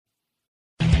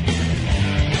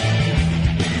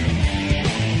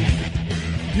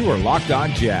You are Locked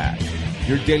On Jazz,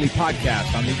 your daily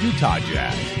podcast on the Utah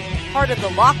Jazz. Part of the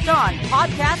Locked On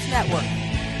Podcast Network,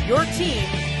 your team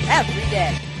every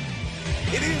day.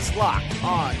 It is Locked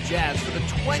On Jazz for the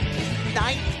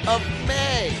 29th of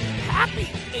May. Happy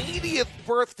 80th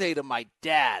birthday to my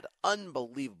dad.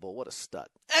 Unbelievable. What a stud.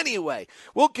 Anyway,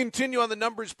 we'll continue on the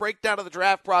numbers breakdown of the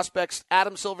draft prospects.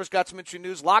 Adam Silver's got some interesting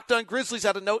news. Locked On Grizzlies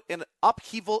had a note in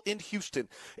upheaval in Houston.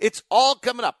 It's all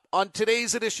coming up on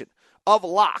today's edition of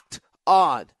Locked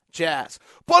On Jazz.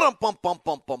 Pow!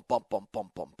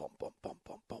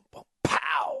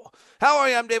 How are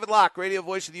you? I'm David Locke, radio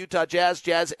voice of the Utah Jazz,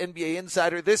 Jazz NBA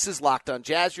insider. This is Locked On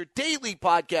Jazz, your daily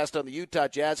podcast on the Utah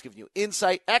Jazz, giving you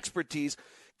insight, expertise,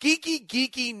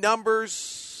 geeky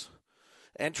numbers,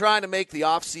 and trying to make the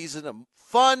offseason a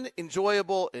fun,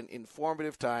 enjoyable, and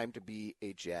informative time to be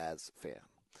a Jazz fan.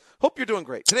 Hope you're doing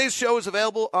great. Today's show is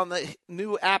available on the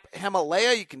new app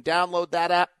Himalaya. You can download that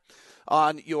app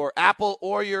on your Apple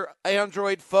or your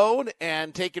Android phone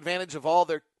and take advantage of all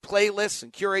their playlists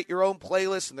and curate your own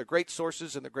playlists and their great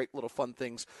sources and their great little fun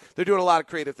things. They're doing a lot of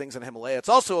creative things on Himalaya. It's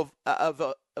also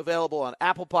available on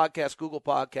Apple Podcasts, Google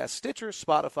Podcasts, Stitcher,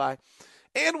 Spotify.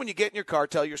 And when you get in your car,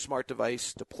 tell your smart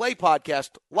device to play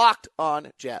podcast Locked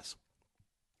On Jazz.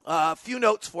 A few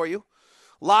notes for you.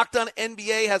 Locked On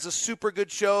NBA has a super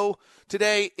good show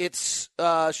today. It's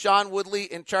Sean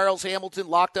Woodley and Charles Hamilton,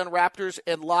 Locked On Raptors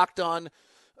and Locked On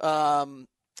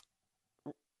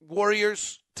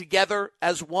Warriors together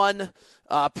as one,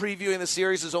 previewing the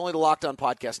series as only the Locked On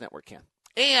Podcast Network can.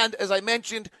 And, as I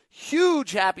mentioned,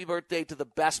 huge happy birthday to the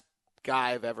best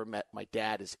guy I've ever met, my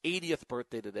dad. His 80th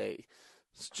birthday today.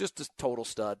 It's just a total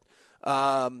stud.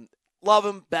 Love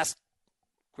him, best,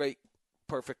 great,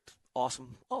 perfect,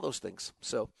 awesome, all those things.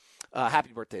 So,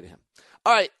 happy birthday to him.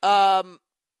 All right,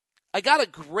 I got a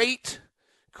great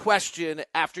question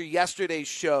after yesterday's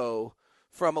show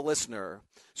from a listener.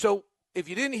 So, if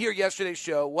you didn't hear yesterday's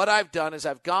show, what I've done is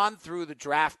I've gone through the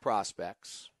draft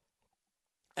prospects,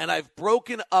 and I've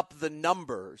broken up the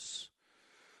numbers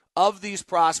of these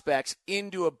prospects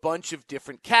into a bunch of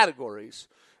different categories.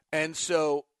 And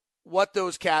so what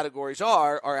those categories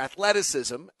are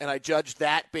athleticism, and I judge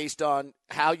that based on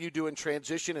how you do in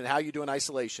transition and how you do in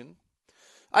isolation.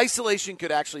 Isolation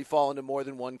could actually fall into more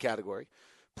than one category.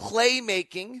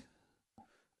 Playmaking,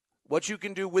 what you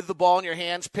can do with the ball in your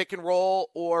hands, pick and roll,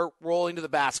 or rolling to the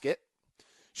basket.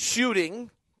 Shooting,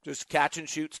 just catch and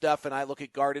shoot stuff, and I look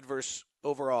at guarded versus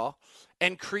overall.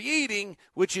 And creating,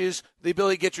 which is the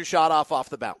ability to get your shot off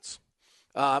the bounce.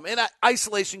 And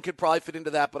isolation could probably fit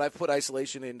into that, but I've put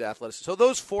isolation into athleticism. So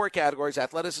those four categories,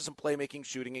 athleticism, playmaking,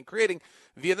 shooting, and creating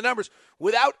via the numbers,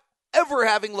 without ever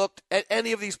having looked at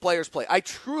any of these players play. I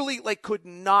truly could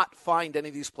not find any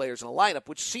of these players in a lineup,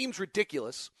 which seems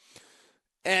ridiculous.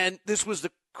 And this was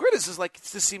the criticism,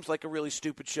 this seems like a really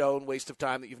stupid show and waste of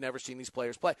time that you've never seen these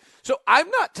players play. So I'm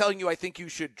not telling you I think you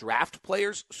should draft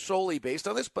players solely based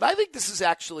on this, but I think this is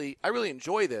actually, I really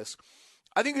enjoy this.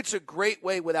 I think it's a great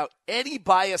way without any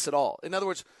bias at all. In other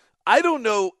words, I don't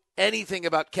know anything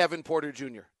about Kevin Porter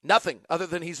Jr. Nothing other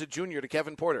than he's a junior to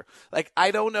Kevin Porter.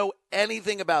 I don't know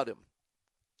anything about him.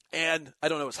 And I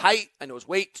don't know his height. I know his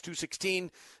weight. It's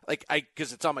 216.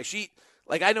 Because it's on my sheet.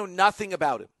 I know nothing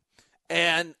about him.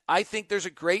 And I think there's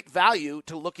a great value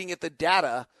to looking at the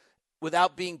data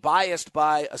without being biased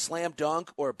by a slam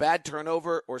dunk or a bad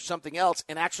turnover or something else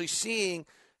and actually seeing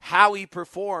how he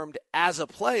performed as a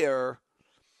player.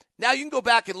 Now you can go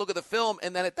back and look at the film,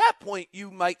 and then at that point you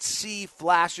might see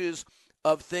flashes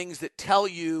of things that tell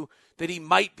you that he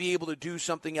might be able to do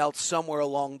something else somewhere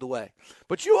along the way.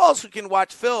 But you also can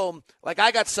watch film. I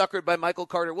got suckered by Michael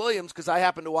Carter-Williams because I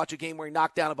happened to watch a game where he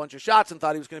knocked down a bunch of shots and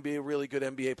thought he was going to be a really good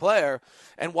NBA player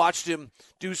and watched him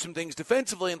do some things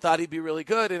defensively and thought he'd be really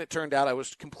good, and it turned out I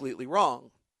was completely wrong.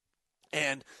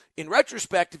 And in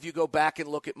retrospect, if you go back and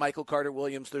look at Michael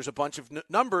Carter-Williams, there's a bunch of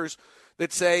numbers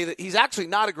that say that he's actually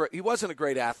he wasn't a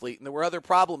great athlete, and there were other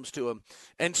problems to him.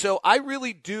 And so I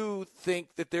really do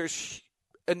think that there's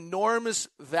enormous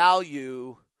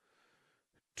value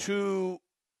to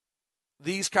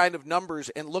these kind of numbers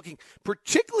and looking,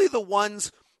 particularly the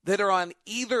ones that are on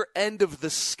either end of the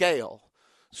scale.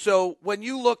 So when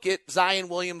you look at Zion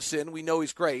Williamson, we know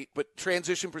he's great, but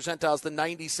transition percentile is the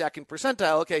 92nd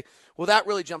percentile. Okay, well, that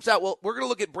really jumps out. Well, we're going to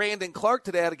look at Brandon Clark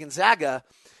today out of Gonzaga,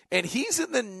 and he's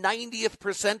in the 90th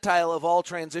percentile of all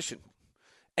transition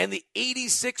and the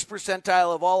 86th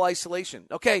percentile of all isolation.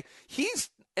 Okay, he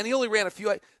only ran a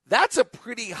few. That's a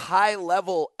pretty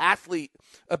high-level athlete,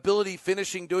 ability,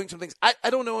 finishing, doing some things. I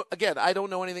don't know. Again, I don't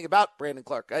know anything about Brandon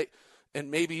Clark,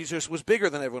 and maybe he just was bigger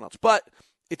than everyone else. But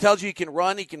it tells you he can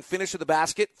run, he can finish at the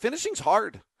basket. Finishing's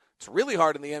hard. It's really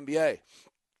hard in the NBA.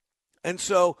 And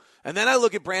then I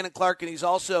look at Brandon Clarke, and he's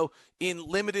also in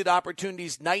limited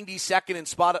opportunities, 92nd in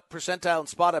percentile in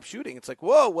spot-up shooting. It's like,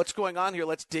 whoa, what's going on here?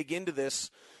 Let's dig into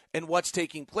this and what's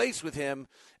taking place with him.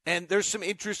 And there's some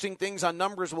interesting things on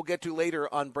numbers we'll get to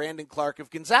later on Brandon Clarke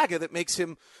of Gonzaga that makes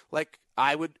him like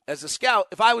I would, as a scout,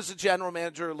 if I was a general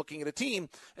manager looking at a team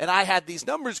and I had these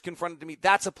numbers confronted to me,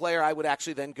 that's a player I would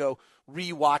actually then go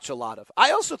rewatch a lot of.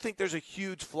 I also think there's a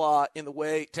huge flaw in the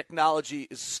way technology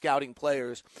is scouting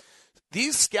players.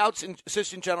 These scouts and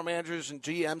assistant general managers and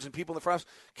GMs and people in the front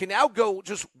can now go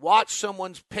just watch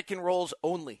someone's pick and rolls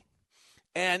only.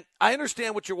 And I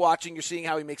understand what you're watching. You're seeing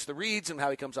how he makes the reads and how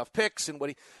he comes off picks and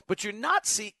but you're not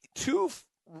seeing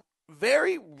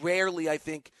very rarely, I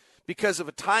think, because of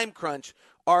a time crunch,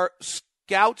 are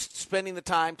scouts spending the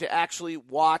time to actually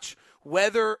watch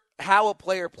how a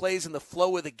player plays in the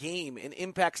flow of the game and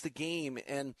impacts the game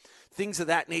and things of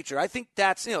that nature. I think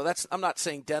that's I'm not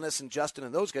saying Dennis and Justin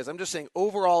and those guys. I'm just saying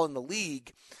overall in the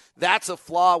league, that's a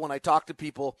flaw when I talk to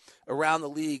people around the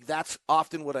league. That's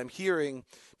often what I'm hearing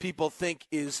people think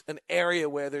is an area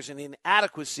where there's an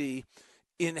inadequacy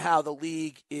in how the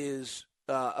league is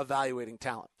evaluating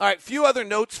talent. All right, few other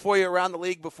notes for you around the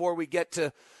league before we get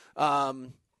to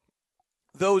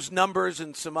those numbers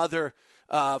and some other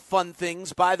fun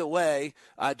things. By the way,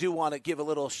 I do want to give a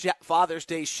little Father's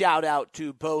Day shout out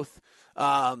to both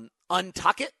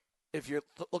Untuck It. If you're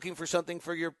looking for something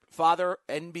for your father,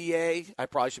 NBA, I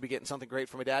probably should be getting something great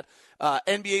for my dad.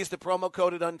 NBA is the promo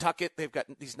code at Untuck It. They've got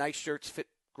these nice shirts, fit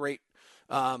great,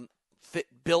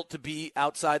 built to be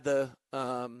outside the,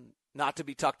 not to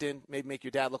be tucked in, maybe make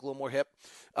your dad look a little more hip.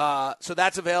 So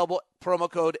that's available, promo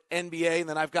code NBA. And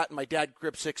then I've gotten my dad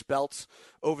Grip 6 belts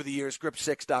over the years,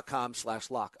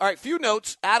 grip6.com/lock. All right, few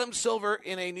notes. Adam Silver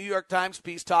in a New York Times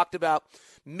piece talked about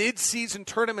mid-season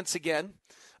tournaments again.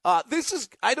 I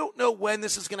don't know when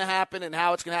this is going to happen and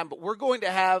how it's going to happen, but we're going to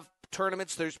have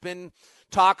tournaments. There's been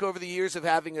talk over the years of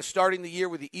starting the year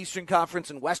with the Eastern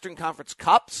Conference and Western Conference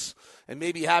Cups and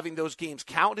maybe having those games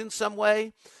count in some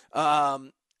way.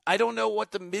 I don't know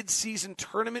what the mid-season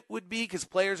tournament would be because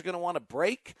players are going to want to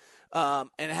break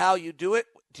and how you do it.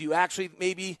 Do you actually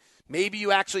maybe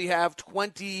you actually have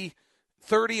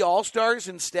 30 All-Stars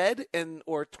instead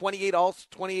or 29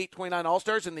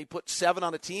 All-Stars and they put 7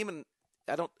 on a team and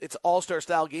it's all-star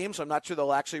style game, so I'm not sure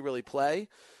they'll actually really play.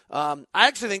 I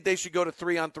actually think they should go to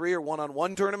 3-on-3 or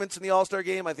 1-on-1 tournaments in the All-Star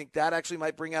game. I think that actually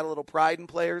might bring out a little pride in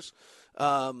players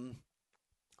a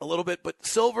little bit. But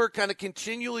Silver kind of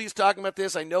continually is talking about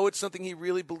this. I know it's something he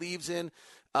really believes in.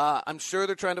 I'm sure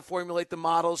they're trying to formulate the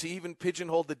models. He even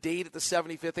pigeonholed the date at the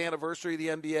 75th anniversary of the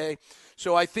NBA.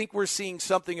 So I think we're seeing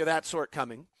something of that sort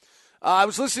coming. I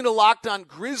was listening to Locked On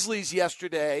Grizzlies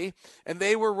yesterday, and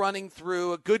they were running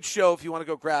through a good show if you want to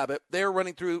go grab it. They were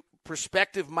running through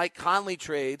prospective Mike Conley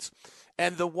trades,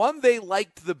 and the one they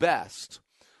liked the best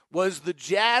was the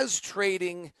Jazz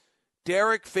trading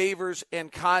Derek Favors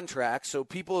and contracts. So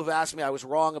people have asked me, I was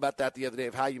wrong about that the other day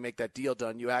of how you make that deal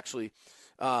done. You actually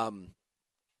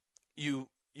you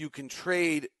can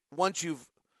trade once you've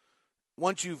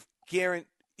guaranteed.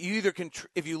 You either can,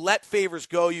 if you let Favors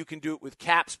go, you can do it with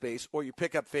cap space, or you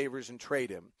pick up Favors and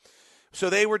trade him. So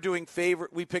they were doing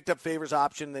we picked up Favors'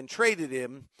 option, then traded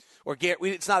him,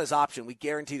 it's not his option. We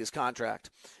guaranteed his contract,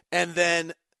 and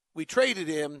then we traded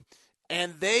him,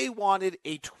 and they wanted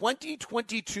a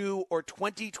 2022 or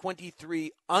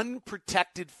 2023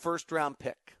 unprotected first-round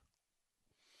pick.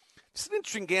 It's an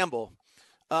interesting gamble,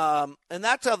 and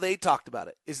that's how they talked about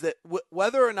it. Is that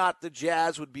whether or not the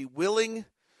Jazz would be willing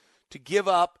to give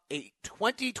up a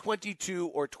 2022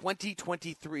 or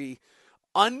 2023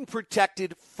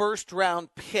 unprotected first-round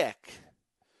pick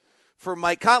for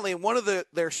Mike Conley. And one of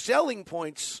their selling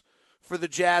points for the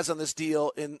Jazz on this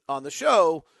deal on the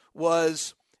show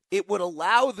was it would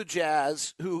allow the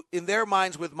Jazz, who in their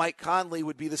minds with Mike Conley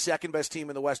would be the second-best team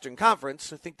in the Western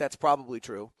Conference. I think that's probably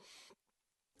true.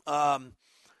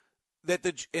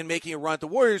 In making a run at the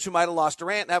Warriors, who might have lost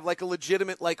Durant, and have like a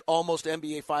legitimate, like almost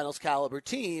NBA Finals caliber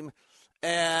team.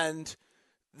 And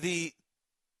the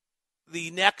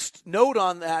next note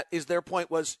on that is their point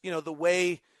was, the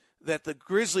way that the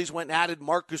Grizzlies went and added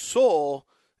Marc Gasol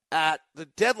at the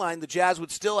deadline, the Jazz would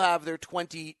still have their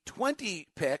 2020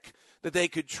 pick that they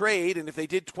could trade, and if they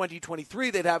did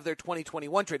 2023, they'd have their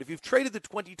 2021 trade. If you've traded the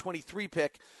 2023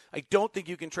 pick, I don't think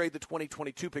you can trade the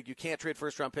 2022 pick. You can't trade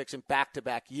first-round picks in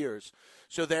back-to-back years,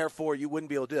 so therefore you wouldn't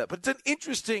be able to do that. But it's an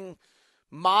interesting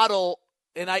model,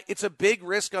 and it's a big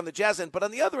risk on the Jazz end. But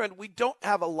on the other end, we don't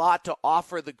have a lot to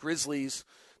offer the Grizzlies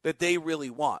that they really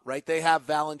want, right? They have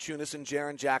Valanciunas and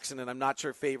Jaren Jackson, and I'm not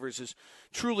sure Favors is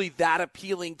truly that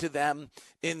appealing to them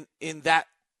in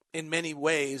many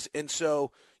ways. And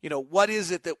so, what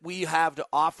is it that we have to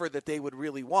offer that they would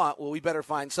really want? Well, we better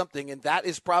find something, and that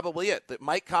is probably it. That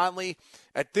Mike Conley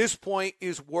at this point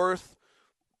is worth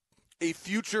a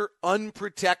future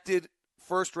unprotected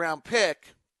first-round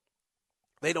pick.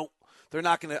 They're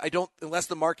not going to, unless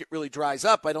the market really dries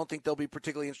up, I don't think they'll be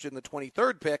particularly interested in the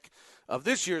 23rd pick of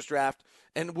this year's draft.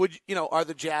 And are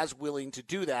the Jazz willing to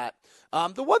do that?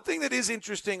 The one thing that is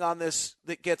interesting on this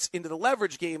that gets into the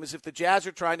leverage game is if the Jazz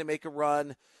are trying to make a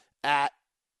run at,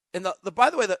 and by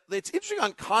the way, it's interesting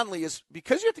on Conley is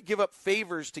because you have to give up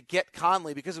Favors to get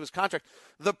Conley because of his contract.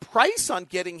 The price on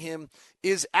getting him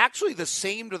is actually the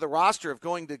same to the roster of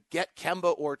going to get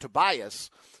Kemba or Tobias,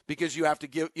 because you have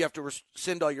to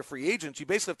rescind all your free agents. You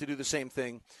basically have to do the same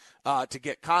thing to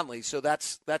get Conley. So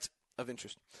that's of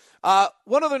interest.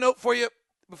 One other note for you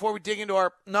before we dig into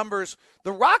our numbers.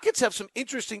 The Rockets have some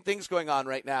interesting things going on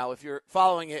right now if you're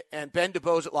following it, and Ben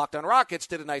DeBose at Locked On Rockets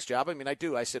did a nice job. I mean, I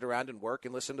do. I sit around and work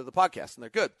and listen to the podcast, and they're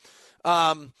good.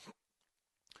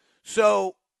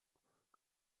 So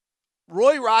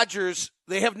Roy Rogers,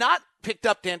 they have not picked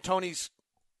up D'Antoni's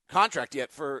contract yet.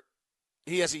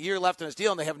 He has a year left on his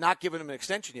deal, and they have not given him an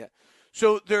extension yet.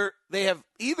 So they have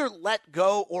either let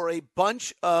go or a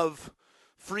bunch of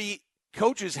free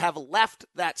coaches have left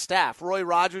that staff. Roy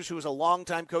Rogers, who was a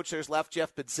longtime coach there, has left.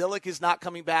 Jeff Bzdelik is not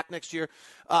coming back next year.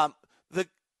 The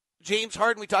James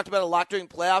Harden, we talked about a lot during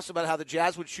playoffs about how the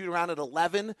Jazz would shoot around at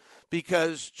 11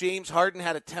 because James Harden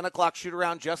had a 10 o'clock shoot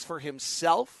around just for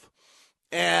himself.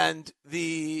 And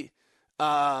the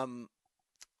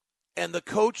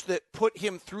coach that put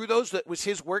him through those, that was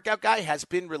his workout guy, has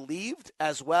been relieved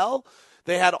as well.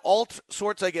 They had all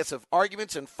sorts, I guess, of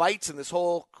arguments and fights and this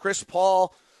whole Chris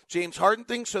Paul, James Harden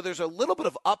thing. So there's a little bit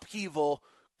of upheaval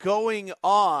going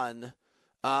on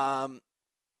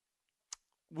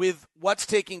with what's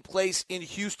taking place in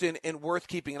Houston and worth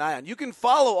keeping an eye on. You can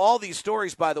follow all these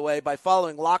stories, by the way, by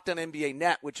following Locked On NBA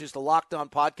Net, which is the Locked On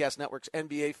Podcast Network's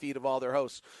NBA feed of all their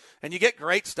hosts. And you get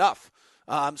great stuff.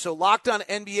 So Locked On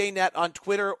NBA Net on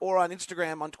Twitter or on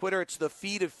Instagram. On Twitter, it's the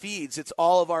feed of feeds. It's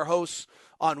all of our hosts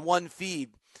on one feed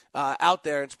out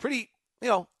there. It's pretty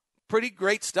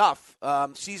great stuff.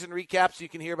 Season recaps, you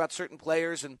can hear about certain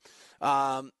players. And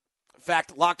in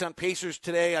fact, Locked On Pacers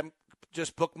today, I'm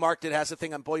just bookmarked. It has a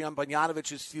thing on Bojan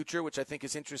Bogdanovic's future, which I think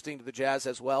is interesting to the Jazz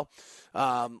as well.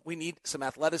 We need some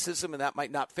athleticism, and that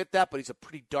might not fit that, but he's a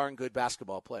pretty darn good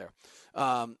basketball player.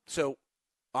 So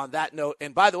on that note,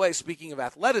 and by the way, speaking of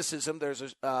athleticism,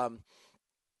 there's a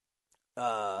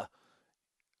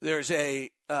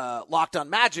Locked On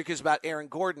Magic is about Aaron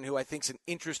Gordon, who I think is an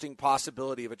interesting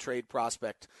possibility of a trade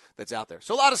prospect that's out there.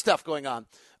 So a lot of stuff going on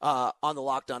the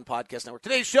Locked On Podcast Network.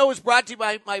 Today's show is brought to you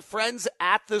by my friends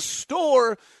at the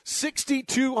store,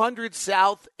 6200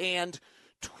 South and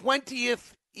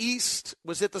 20th East.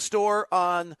 Was at the store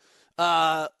on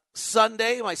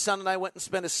Sunday. My son and I went and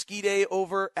spent a ski day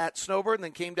over at Snowbird and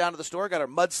then came down to the store, got our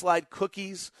mudslide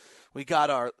cookies. We got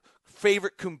our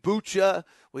favorite kombucha.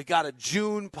 We got a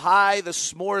June pie, the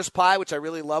s'mores pie, which I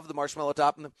really love, the marshmallow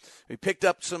top. And we picked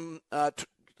up some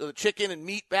chicken and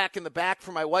meat back in the back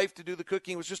for my wife to do the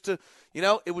cooking. It was just it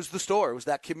was the store. It was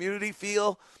that community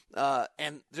feel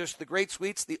and just the great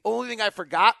sweets. The only thing I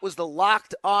forgot was the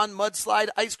Locked On Mudslide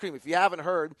ice cream. If you haven't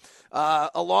heard,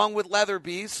 along with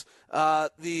Leatherby's,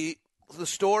 the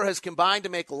store has combined to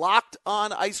make Locked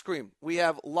On ice cream. We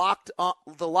have Locked On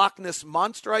the Loch Ness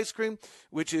Monster ice cream,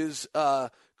 which is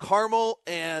caramel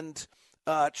and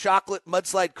chocolate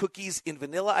mudslide cookies in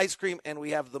vanilla ice cream, and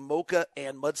we have the mocha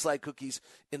and mudslide cookies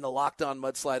in the Locked On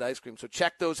Mudslide ice cream. So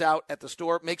check those out at the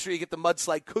store. Make sure you get the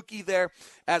mudslide cookie there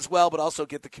as well, but also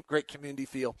get the great community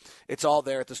feel. It's all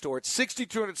there at the store. It's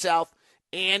 6200 South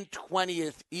and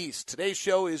 20th East. Today's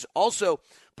show is also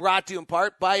brought to you in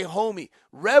part by Homey,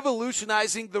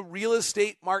 revolutionizing the real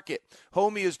estate market.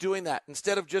 Homey is doing that.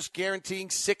 Instead of just guaranteeing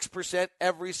 6%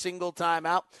 every single time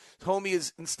out, Homey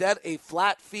is instead a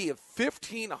flat fee of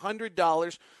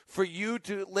 $1,500 for you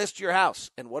to list your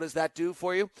house. And what does that do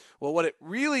for you? Well, what it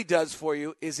really does for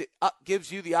you is it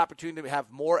gives you the opportunity to have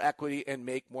more equity and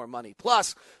make more money.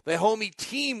 Plus, the Homey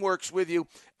team works with you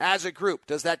as a group.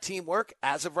 Does that team work?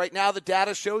 As of right now, the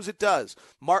data shows it does.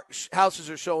 Houses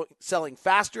are selling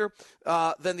faster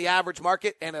than the average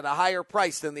market and at a higher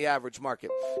price than the average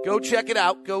market. Go check it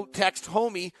out. Go text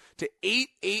Homey to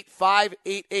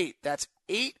 88588. That's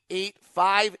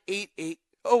 88588.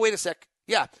 Oh, wait a sec.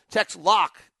 Yeah, text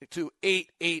LOCK to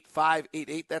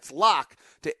 88588. That's LOCK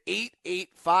to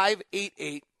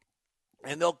 88588.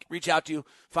 And they'll reach out to you,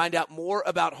 find out more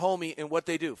about Homey and what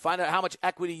they do. Find out how much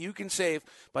equity you can save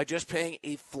by just paying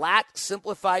a flat,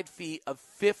 simplified fee of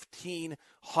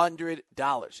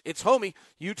 $1,500. It's Homey,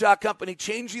 Utah company,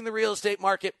 changing the real estate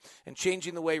market and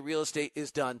changing the way real estate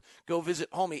is done. Go visit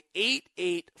Homey,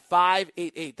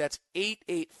 88588. That's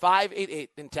 88588,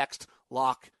 and text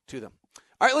LOCK to them.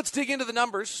 All right, let's dig into the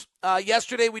numbers.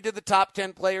 Yesterday we did the top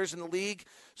 10 players in the league,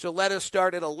 so let us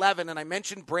start at 11. And I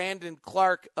mentioned Brandon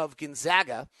Clark of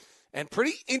Gonzaga, and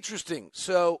pretty interesting.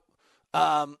 So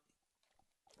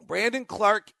Brandon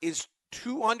Clark is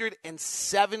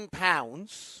 207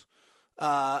 pounds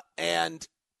and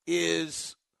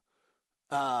is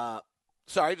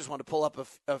sorry, I just want to pull up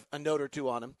a note or two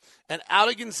on him. And out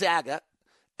of Gonzaga,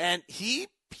 and his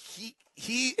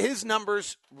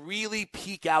numbers really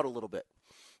peak out a little bit.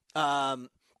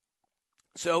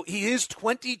 So he is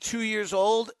 22 years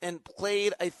old and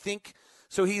played, I think,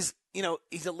 so he's a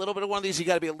little bit of one of these you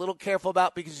got to be a little careful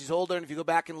about because he's older. And if you go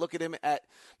back and look at him at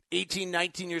 18,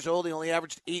 19 years old, he only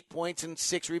averaged 8 points and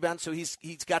 6 rebounds. So he's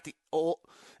got the old,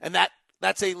 and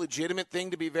that's a legitimate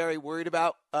thing to be very worried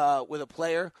about with a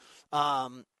player.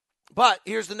 But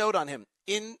here's the note on him.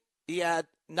 He had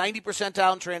 90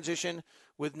 percentile in transition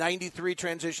with 93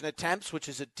 transition attempts, which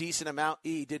is a decent amount.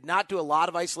 He did not do a lot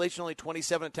of isolation, only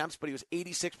 27 attempts, but he was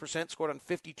 86%, scored on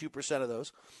 52% of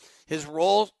those. His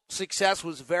roll success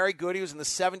was very good. He was in the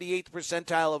 78th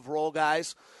percentile of roll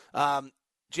guys.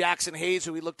 Jackson Hayes,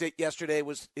 who we looked at yesterday,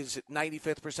 is at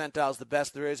 95th percentile, is the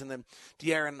best there is, and then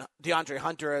DeAndre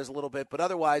Hunter has a little bit. But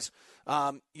otherwise,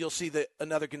 you'll see that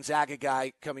another Gonzaga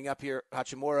guy coming up here,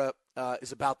 Hachimura,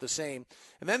 is about the same.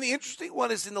 And then the interesting one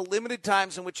is in the limited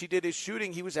times in which he did his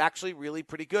shooting, he was actually really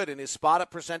pretty good. In his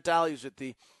spot-up percentile, he was at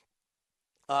the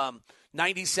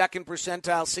 92nd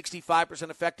percentile, 65%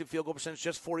 effective field goal percentage,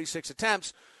 just 46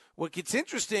 attempts. What gets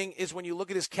interesting is when you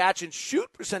look at his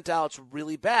catch-and-shoot percentile, it's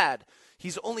really bad.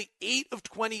 He's only 8 of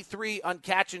 23 on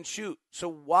catch-and-shoot. So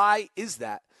why is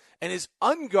that? And his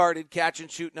unguarded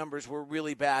catch-and-shoot numbers were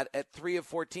really bad at 3 of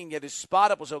 14, yet his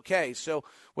spot-up was okay. So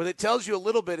what it tells you a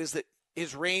little bit is that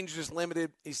his range is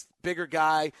limited. He's a bigger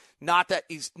guy. Not that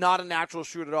he's not a natural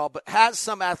shooter at all, but has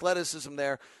some athleticism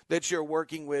there that you're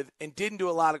working with, and didn't do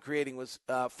a lot of creating. Was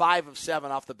 5 of 7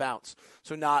 off the bounce.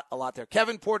 So not a lot there.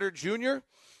 Kevin Porter Jr.,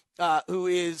 who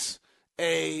is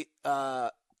he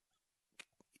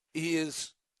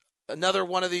is another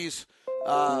one of these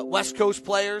West Coast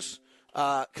players,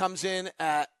 comes in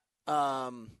at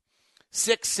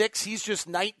 6'6". He's just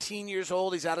 19 years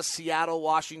old. He's out of Seattle,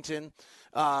 Washington.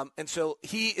 And so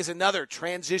he is another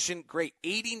transition great,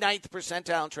 89th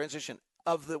percentile in transition.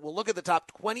 We'll look at the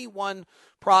top 21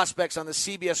 prospects on the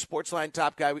CBS Sportsline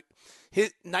top guy.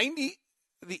 The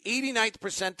 89th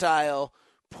percentile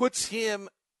puts him,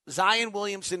 Zion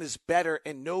Williamson is better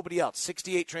and nobody else,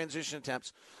 68 transition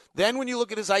attempts. Then when you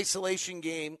look at his isolation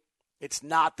game, it's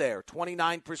not there.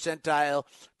 29th percentile,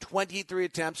 23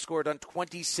 attempts, scored on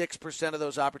 26% of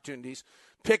those opportunities.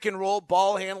 Pick and roll,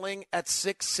 ball handling at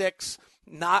 6'6",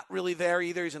 not really there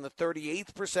either. He's in the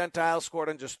 38th percentile, scored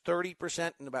on just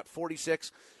 30% and about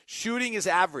 46. Shooting is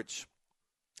average.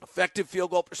 Effective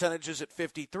field goal percentage is at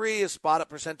 53. His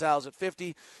spot-up percentile is at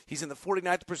 50. He's in the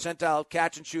 49th percentile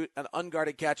catch and shoot. An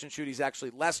unguarded catch and shoot, he's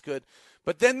actually less good.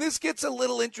 But then this gets a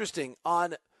little interesting.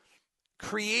 On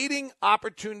creating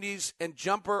opportunities and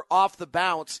jumper off the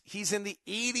bounce, he's in the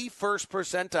 81st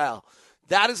percentile.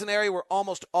 That is an area where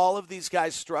almost all of these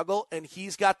guys struggle, and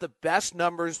he's got the best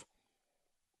numbers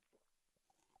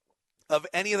of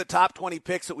any of the top 20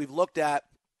 picks that we've looked at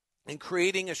in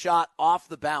creating a shot off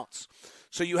the bounce.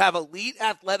 So you have elite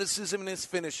athleticism in his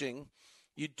finishing.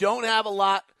 You don't have a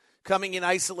lot coming in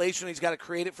isolation. He's got to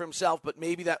create it for himself, but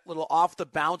maybe that little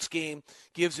off-the-bounce game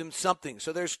gives him something.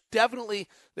 So you're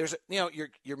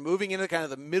moving into kind of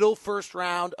the middle first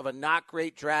round of a not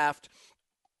great draft,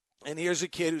 and here's a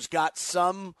kid who's got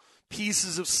some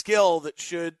pieces of skill that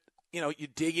should, you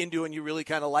dig into and you really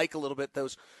kind of like a little bit.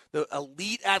 The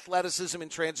elite athleticism and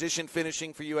transition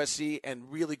finishing for USC and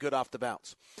really good off the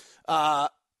bounce. And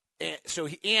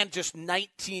just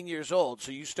 19 years old.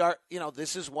 So you start,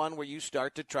 this is one where you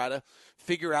start to try to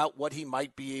figure out what he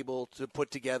might be able to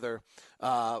put together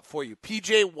for you.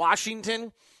 PJ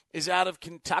Washington is out of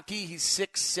Kentucky. He's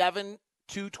 6'7",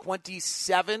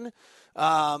 227.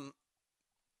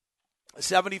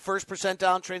 71st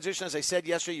percentile in transition. As I said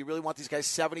yesterday, you really want these guys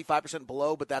 75%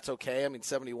 below, but that's okay. I mean,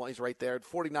 71, he's right there.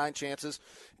 49 chances.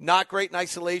 Not great in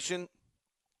isolation.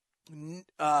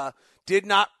 Did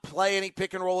not play any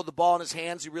pick and roll with the ball in his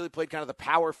hands. He really played kind of the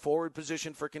power forward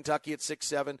position for Kentucky at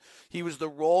 6'7". He was the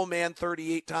roll man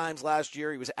 38 times last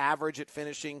year. He was average at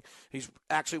finishing. He's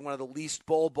actually one of the least.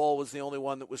 Bol was the only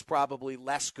one that was probably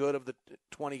less good of the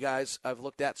 20 guys I've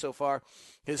looked at so far.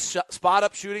 His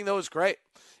spot-up shooting, though, is great.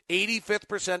 85th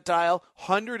percentile,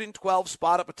 112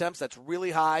 spot-up attempts. That's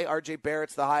really high. R.J.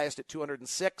 Barrett's the highest at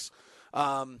 206.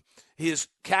 His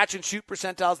catch-and-shoot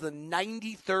percentile is the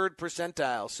 93rd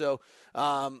percentile. So,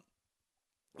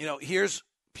 here's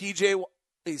PJ.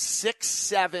 He's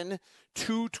 6'7",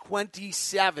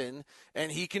 227,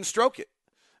 and he can stroke it.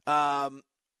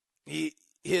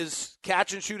 His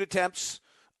catch-and-shoot attempts,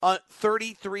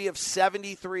 33 of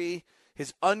 73.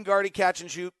 His unguarded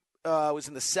catch-and-shoot was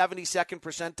in the 72nd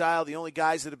percentile. The only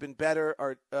guys that have been better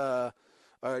are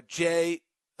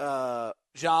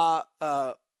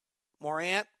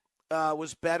Morant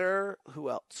was better. Who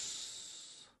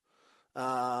else?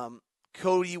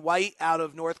 Cody White out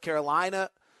of North Carolina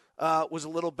was a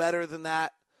little better than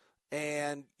that.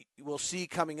 And we'll see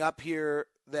coming up here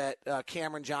that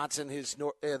Cameron Johnson,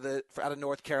 out of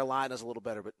North Carolina, is a little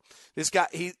better. But this guy,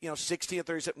 16 and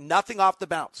 37, nothing off the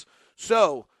bounce.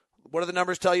 So what do the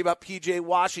numbers tell you about P.J.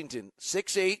 Washington?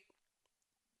 6'8",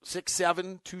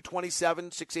 6'7",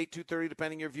 227, 6'8", 230,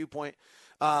 depending on your viewpoint.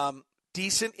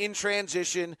 Decent in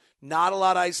transition, not a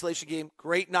lot of isolation game,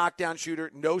 great knockdown shooter,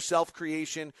 no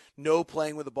self-creation, no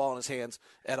playing with the ball in his hands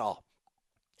at all.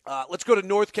 Let's go to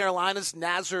North Carolina's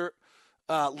Nassir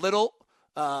Little.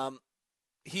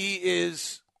 He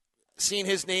is seeing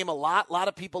his name a lot. A lot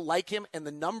of people like him, and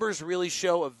the numbers really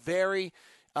show a very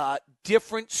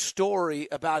different story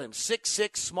about him.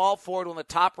 6'6", small forward, one of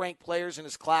the top-ranked players in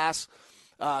his class.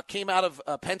 Came out of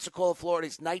Pensacola, Florida.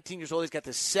 He's 19 years old. He's got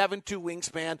this 7'2"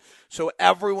 wingspan, so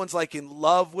everyone's like in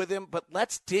love with him. But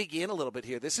let's dig in a little bit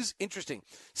here. This is interesting.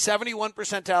 71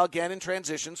 percentile again in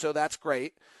transition, so that's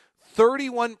great.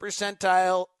 31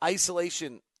 percentile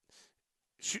isolation,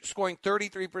 scoring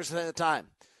 33% of the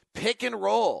time. Pick and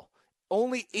roll,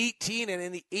 only 18, and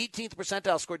in the 18th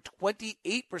percentile, scored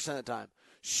 28% of the time.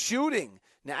 Shooting,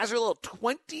 Nassir Little,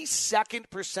 22nd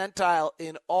percentile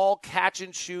in all catch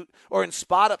and shoot, or in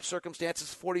spot-up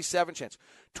circumstances, 47 chance.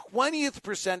 20th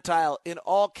percentile in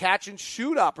all catch and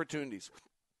shoot opportunities.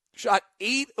 Shot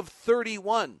 8 of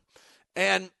 31.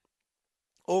 And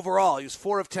overall, he was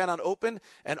 4 of 10 on open,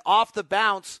 and off the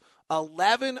bounce,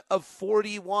 11 of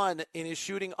 41 in his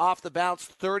shooting off the bounce,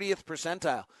 30th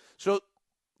percentile. So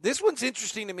this one's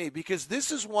interesting to me because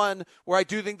this is one where I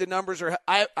do think the numbers are –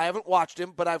 I haven't watched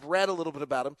him, but I've read a little bit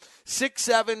about him.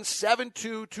 6'7", 7'2",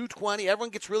 220.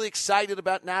 Everyone gets really excited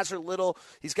about Nassir Little.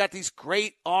 He's got these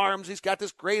great arms. He's got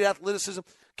this great athleticism.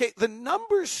 Okay, the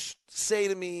numbers say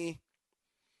to me,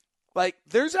 like,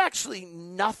 there's actually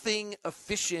nothing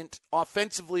efficient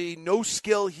offensively, no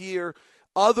skill here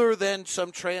other than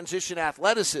some transition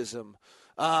athleticism.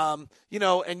 And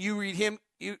you read him –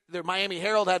 the Miami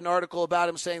Herald had an article about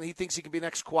him saying that he thinks he can be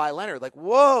next Kawhi Leonard. Like,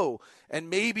 whoa. And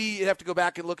maybe you'd have to go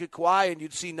back and look at Kawhi and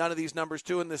you'd see none of these numbers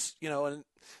too in this, and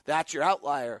that's your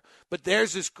outlier. But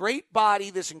there's this great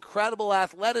body, this incredible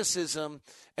athleticism.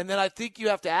 And then I think you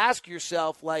have to ask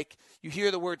yourself, like, you hear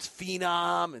the words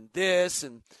phenom and this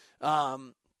and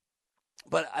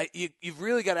but you've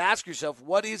really got to ask yourself,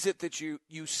 what is it that you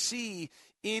see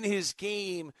in his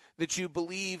game that you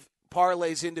believe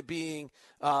parlays into being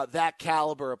that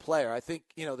caliber of player? I think,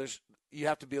 you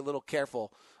have to be a little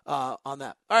careful on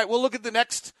that. All right, we'll look at the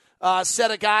next set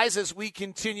of guys as we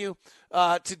continue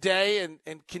today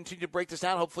and continue to break this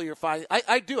down. Hopefully you're finding –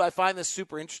 I find this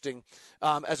super interesting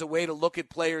as a way to look at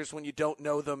players when you don't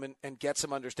know them and get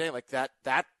some understanding. Like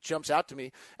that jumps out to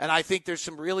me. And I think there's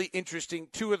some really interesting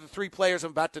 – 2 of the 3 players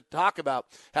I'm about to talk about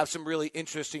have some really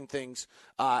interesting things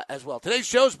as well. Today's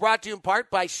show is brought to you in part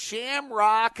by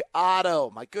Shamrock Auto,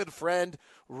 my good friend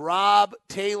Rob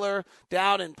Taylor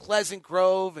down in Pleasant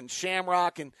Grove and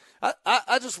Shamrock. And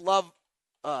I just love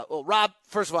Rob,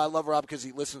 first of all, I love Rob because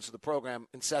he listens to the program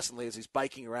incessantly as he's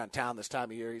biking around town this time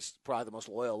of year. He's probably the most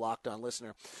loyal Locked On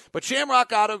listener. But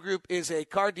Shamrock Auto Group is a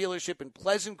car dealership in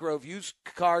Pleasant Grove. Used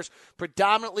cars,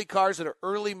 predominantly cars that are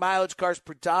early mileage cars,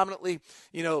 predominantly,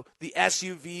 the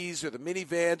SUVs or the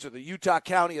minivans or the Utah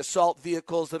County assault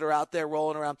vehicles that are out there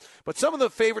rolling around. But some of the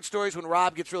favorite stories when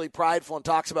Rob gets really prideful and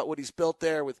talks about what he's built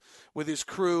there with his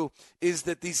crew is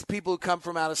that these people who come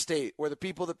from out of state, or the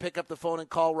people that pick up the phone and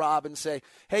call Rob and say,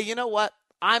 hey, you know what?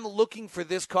 I'm looking for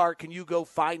this car. Can you go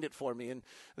find it for me? And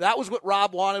that was what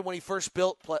Rob wanted when he first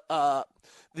built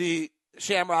the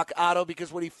Shamrock Auto,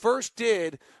 because what he first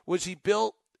did was he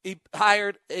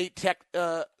hired a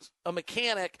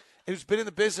mechanic who's been in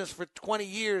the business for 20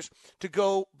 years to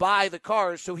go buy the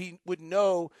cars so he would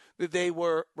know that they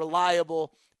were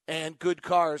reliable and good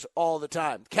cars all the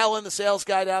time. Kellen, the sales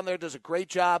guy down there, does a great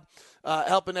job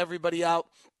helping everybody out.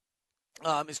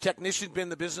 His technician's been in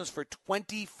the business for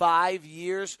 25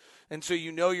 years, and so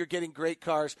you know you're getting great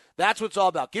cars. That's what it's all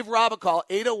about. Give Rob a call,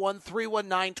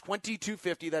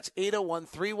 801-319-2250. That's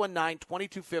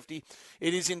 801-319-2250.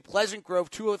 It is in Pleasant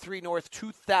Grove, 203 North,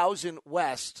 2000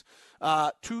 West.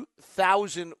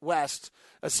 2000 West,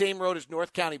 same road as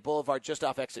North County Boulevard, just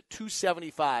off exit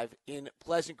 275 in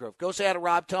Pleasant Grove. Go say hi to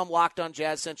Rob. Tell him Locked On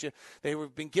Jazz sent you.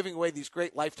 They've been giving away these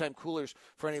great lifetime coolers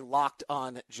for any Locked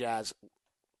On Jazz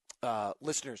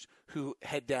listeners who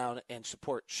head down and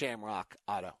support Shamrock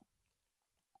Auto.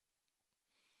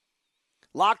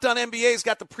 Locked On NBA's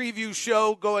got the preview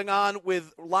show going on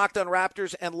with Locked On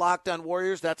Raptors and Locked On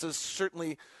Warriors. That's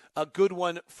certainly a good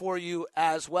one for you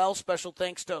as well. Special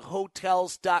thanks to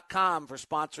Hotels.com for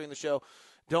sponsoring the show.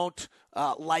 Don't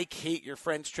hate your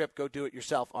friend's trip. Go do it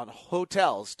yourself on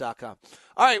Hotels.com.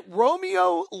 All right,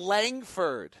 Romeo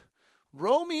Langford.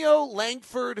 Romeo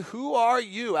Langford, who are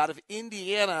you, out of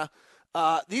Indiana?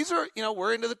 These are,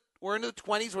 we're into the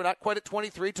 20s. We're not quite at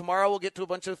 23. Tomorrow we'll get to a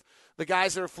bunch of the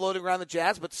guys that are floating around the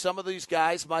Jazz, but some of these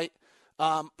guys might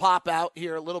pop out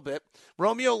here a little bit.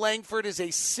 Romeo Langford is a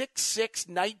 6'6",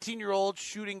 19-year-old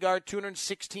shooting guard,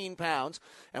 216 pounds.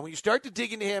 And when you start to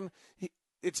dig into him,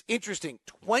 it's interesting.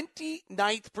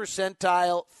 29th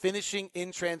percentile finishing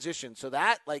in transition. So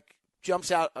that,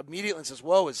 jumps out immediately and says,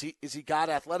 whoa, is he got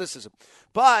athleticism?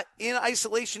 But in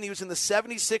isolation, he was in the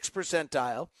 76th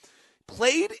percentile.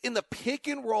 Played in the pick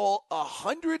and roll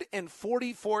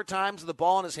 144 times with the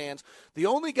ball in his hands. The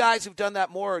only guys who've done that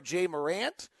more are Jay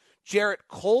Morant, Jarrett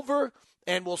Culver,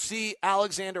 and we'll see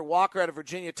Alexander Walker out of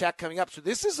Virginia Tech coming up. So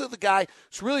this is the guy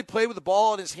who's really played with the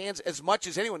ball in his hands as much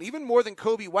as anyone, even more than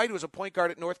Kobe White, who was a point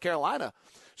guard at North Carolina.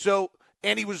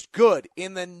 And he was good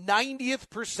in the 90th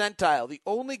percentile. The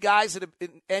only guys that have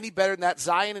been any better than that,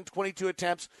 Zion in 22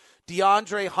 attempts,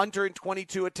 DeAndre Hunter in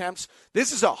 22 attempts.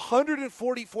 This is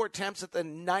 144 attempts at the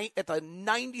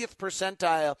 90th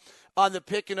percentile on the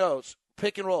pick and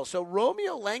roll. So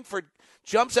Romeo Langford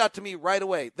jumps out to me right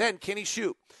away. Then can he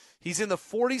shoot? He's in the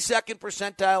 42nd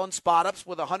percentile in spot-ups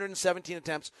with 117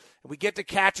 attempts. And we get to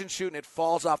catch and shoot, and it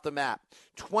falls off the map.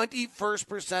 21st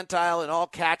percentile in all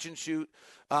catch and shoot.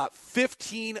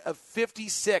 15 of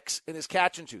 56 in his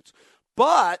catch and shoots.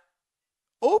 But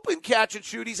open catch and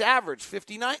shoot, he's average,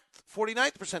 49th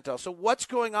percentile. So what's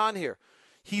going on here?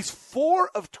 He's 4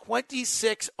 of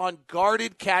 26 on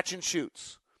guarded catch and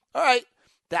shoots. All right,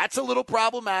 that's a little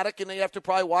problematic, and then you have to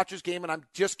probably watch his game, and I'm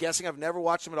just guessing. I've never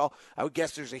watched him at all. I would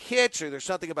guess there's a hitch, or there's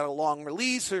something about a long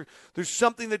release, or there's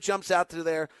something that jumps out to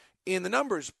there in the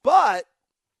numbers. But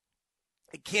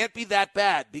it can't be that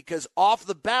bad, because off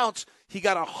the bounce, he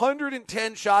got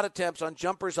 110 shot attempts on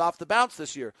jumpers off the bounce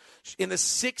this year in the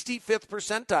 65th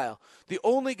percentile. The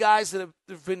only guys that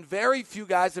have been very few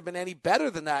guys that have been any better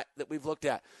than that we've looked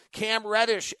at. Cam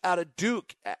Reddish out of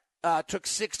Duke took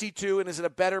 62 and is at a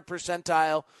better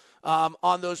percentile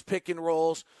on those pick and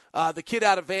rolls. The kid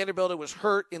out of Vanderbilt who was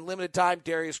hurt in limited time,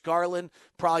 Darius Garland,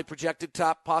 probably projected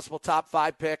possible top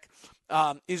 5 pick,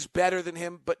 is better than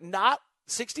him, but not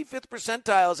 65th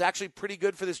percentile is actually pretty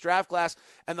good for this draft class,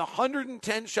 and the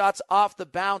 110 shots off the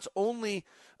bounce, only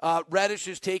Reddish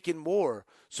has taken more.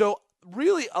 So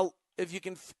really, if you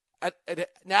can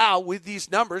now with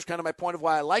these numbers, kind of my point of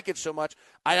why I like it so much,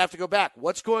 I have to go back.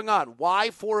 What's going on?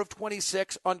 Why 4 of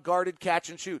 26 on guarded catch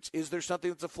and shoots? Is there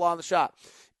something that's a flaw in the shot?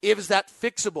 Is that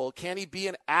fixable? Can he be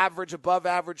an average, above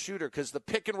average shooter? Because the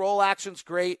pick and roll action's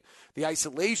great. The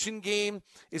isolation game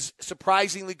is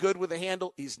surprisingly good with a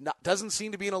handle. Doesn't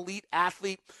seem to be an elite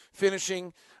athlete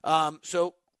finishing.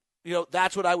 So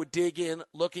that's what I would dig in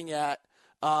looking at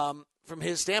from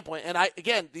his standpoint. And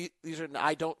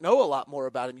I don't know a lot more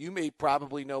about him. You may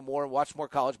probably know more and watch more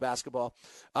college basketball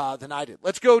than I did.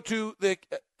 Let's go to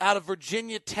out of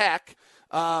Virginia Tech.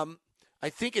 I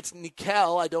think it's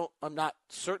Nickel. I'm not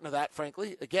certain of that,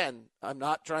 frankly. Again, I'm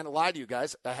not trying to lie to you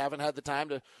guys. I haven't had the time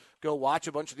to go watch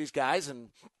a bunch of these guys, and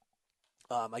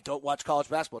I don't watch college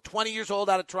basketball. 20 years old,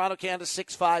 out of Toronto, Canada,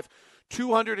 6'5",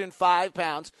 205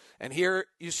 pounds. And here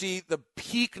you see the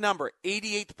peak number,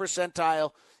 88th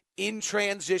percentile in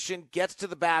transition, gets to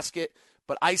the basket,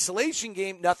 but isolation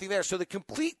game, nothing there. So the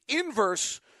complete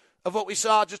inverse of what we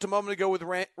saw just a moment ago with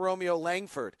Romeo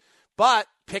Langford. But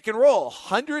pick and roll,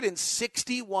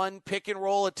 161 pick and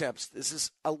roll attempts. This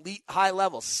is elite high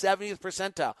level, 70th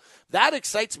percentile. That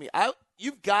excites me.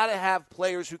 You've got to have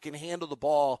players who can handle the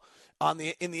ball in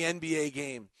the NBA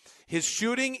game. His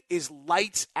shooting is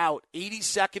lights out.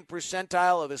 82nd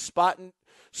percentile of his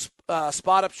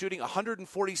spot-up shooting,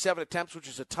 147 attempts, which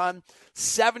is a ton.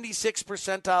 76th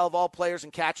percentile of all players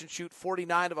in catch and shoot,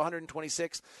 49 of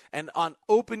 126. And on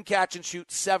open catch and shoot,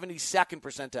 72nd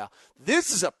percentile.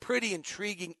 This is a pretty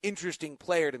intriguing, interesting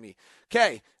player to me.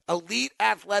 Okay, elite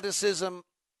athleticism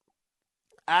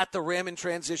at the rim in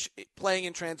transition, playing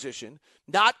in transition.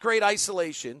 Not great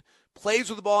isolation. Plays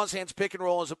with the ball in his hands, pick and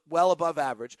roll is well above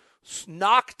average.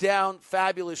 Knockdown,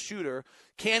 fabulous shooter.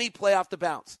 Can he play off the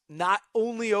bounce? Not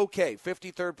only okay.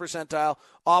 53rd percentile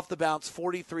off the bounce,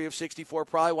 43 of 64.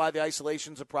 Probably why the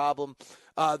isolation's a problem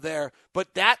there.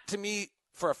 But that, to me,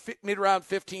 for a mid-round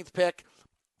 15th pick,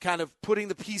 kind of putting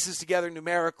the pieces together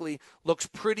numerically, looks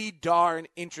pretty darn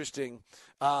interesting.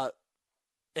 And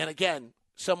again,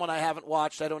 someone I haven't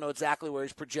watched. I don't know exactly where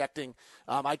he's projecting.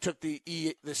 I took the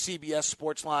CBS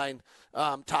Sportsline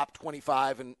top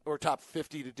 25 or top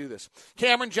 50 to do this.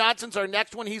 Cameron Johnson's our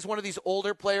next one. He's one of these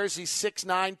older players. He's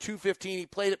 6'9", 215. He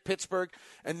played at Pittsburgh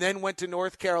and then went to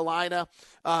North Carolina.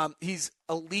 He's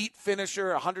elite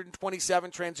finisher, 127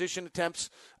 transition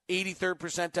attempts, 83rd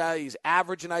percentile. He's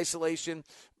average in isolation.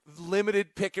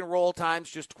 Limited pick and roll times,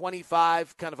 just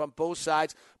 25, kind of on both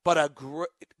sides, but a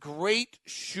great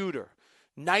shooter.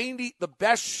 The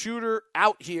best shooter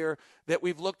out here that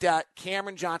we've looked at,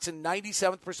 Cameron Johnson,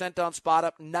 97th percentile on spot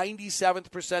up, 97th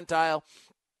percentile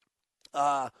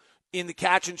in the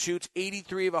catch and shoots,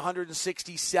 83 of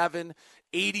 167,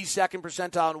 82nd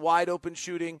percentile on wide open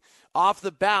shooting. Off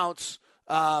the bounce,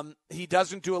 he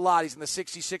doesn't do a lot. He's in the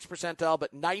 66th percentile,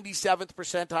 but 97th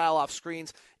percentile off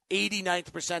screens,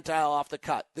 89th percentile off the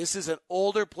cut. This is an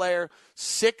older player,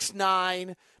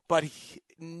 6'9", but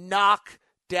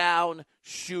knockdown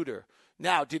shooter.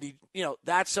 Now,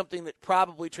 that's something that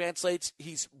probably translates.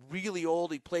 He's really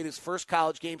old. He played his first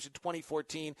college games in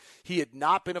 2014. He had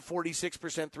not been a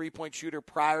 46% three-point shooter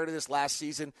prior to this last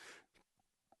season.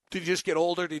 Did he just get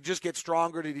older? Did he just get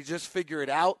stronger? Did he just figure it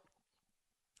out?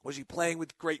 Was he playing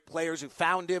with great players who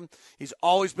found him? He's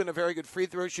always been a very good free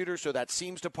throw shooter, so that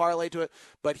seems to parlay to it.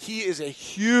 But he is a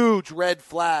huge red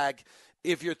flag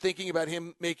if you're thinking about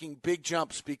him making big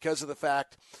jumps because of the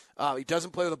fact he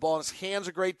doesn't play with the ball in his hands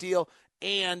a great deal,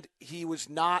 and he was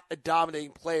not a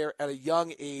dominating player at a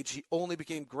young age. He only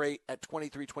became great at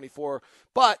 23, 24.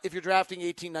 But if you're drafting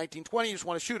 18, 19, 20, you just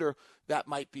want a shooter, that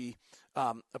might be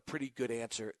a pretty good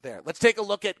answer there. Let's take a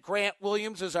look at Grant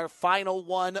Williams as our final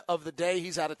one of the day.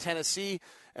 He's out of Tennessee,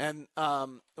 and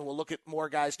we'll look at more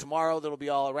guys tomorrow that'll be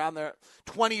all around there.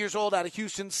 20 years old, out of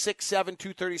Houston, 6'7",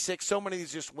 236. So many of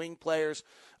these just wing players,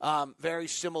 very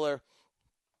similar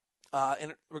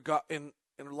in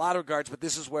a lot of regards, but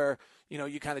this is where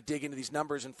you kind of dig into these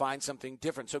numbers and find something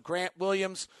different. So Grant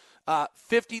Williams,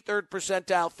 53rd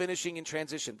percentile finishing in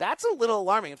transition. That's a little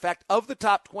alarming. In fact, of the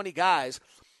top 20 guys,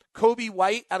 Kobe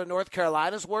White out of North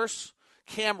Carolina is worse.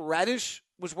 Cam Reddish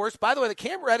was worse. By the way, the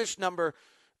Cam Reddish number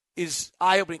is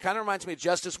eye-opening. Kind of reminds me of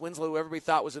Justice Winslow, who everybody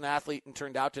thought was an athlete and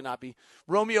turned out to not be.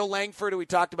 Romeo Langford, who we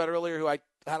talked about earlier, who I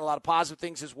had a lot of positive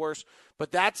things, is worse.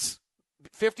 But that's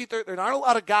 53rd. There aren't a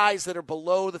lot of guys that are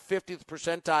below the 50th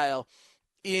percentile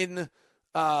in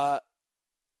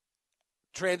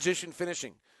transition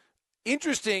finishing.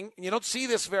 Interesting, you don't see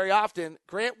this very often,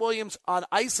 Grant Williams on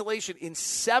isolation in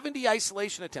 70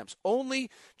 isolation attempts.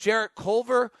 Only Jarrett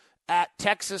Culver at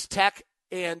Texas Tech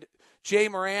and Jay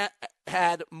Morant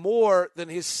had more than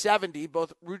his 70,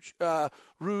 both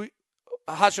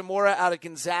Hachimura out of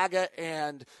Gonzaga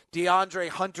and DeAndre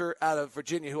Hunter out of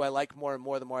Virginia, who I like more and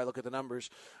more the more I look at the numbers,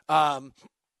 had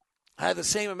the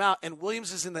same amount. And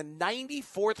Williams is in the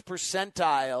 94th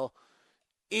percentile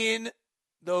in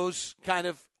those kind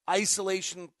of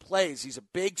isolation plays. He's a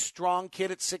big, strong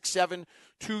kid at 6'7",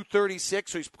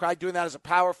 236, so he's probably doing that as a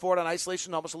power forward on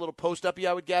isolation, almost a little post-up-y,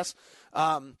 I would guess,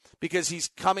 because he's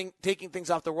taking things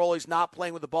off the roll. He's not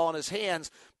playing with the ball in his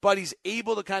hands, but he's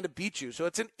able to kind of beat you. So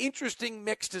it's an interesting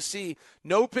mix to see.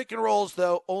 No pick and rolls,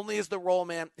 though, only as the roll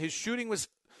man. His shooting was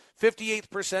 58th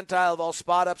percentile of all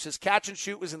spot-ups. His catch and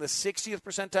shoot was in the 60th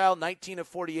percentile, 19 of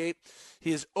 48.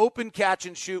 His open catch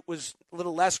and shoot was a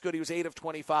little less good. He was 8 of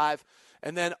 25.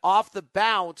 And then off the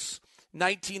bounce,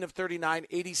 19 of 39,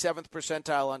 87th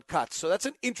percentile on cuts. So that's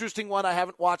an interesting one. I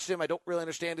haven't watched him. I don't really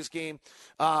understand his game.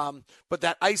 But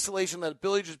that isolation, that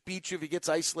ability to just beat you if he gets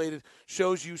isolated,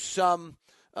 shows you some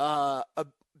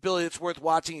ability that's worth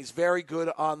watching. He's very good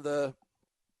on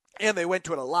and they went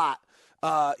to it a lot.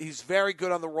 He's very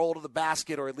good on the roll to the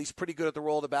basket, or at least pretty good at the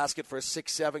roll to the basket for a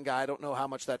 6'7" guy. I don't know how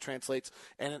much that translates,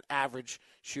 and an average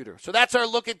shooter. So that's our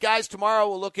look at guys. Tomorrow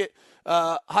we'll look at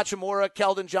Hachimura,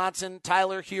 Keldon Johnson,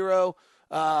 Tyler Hero,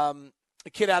 a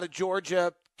kid out of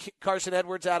Georgia, Carson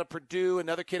Edwards out of Purdue,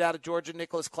 another kid out of Georgia,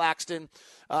 Nicholas Claxton,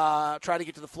 trying to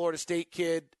get to the Florida State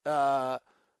kid. How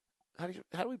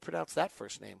do we pronounce that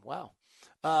first name? Wow.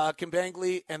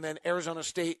 Kimbangli, and then Arizona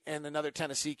State, and another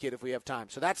Tennessee kid if we have time.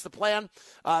 So that's the plan.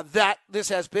 This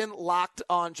has been Locked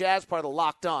On Jazz, part of the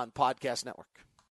Locked On Podcast Network.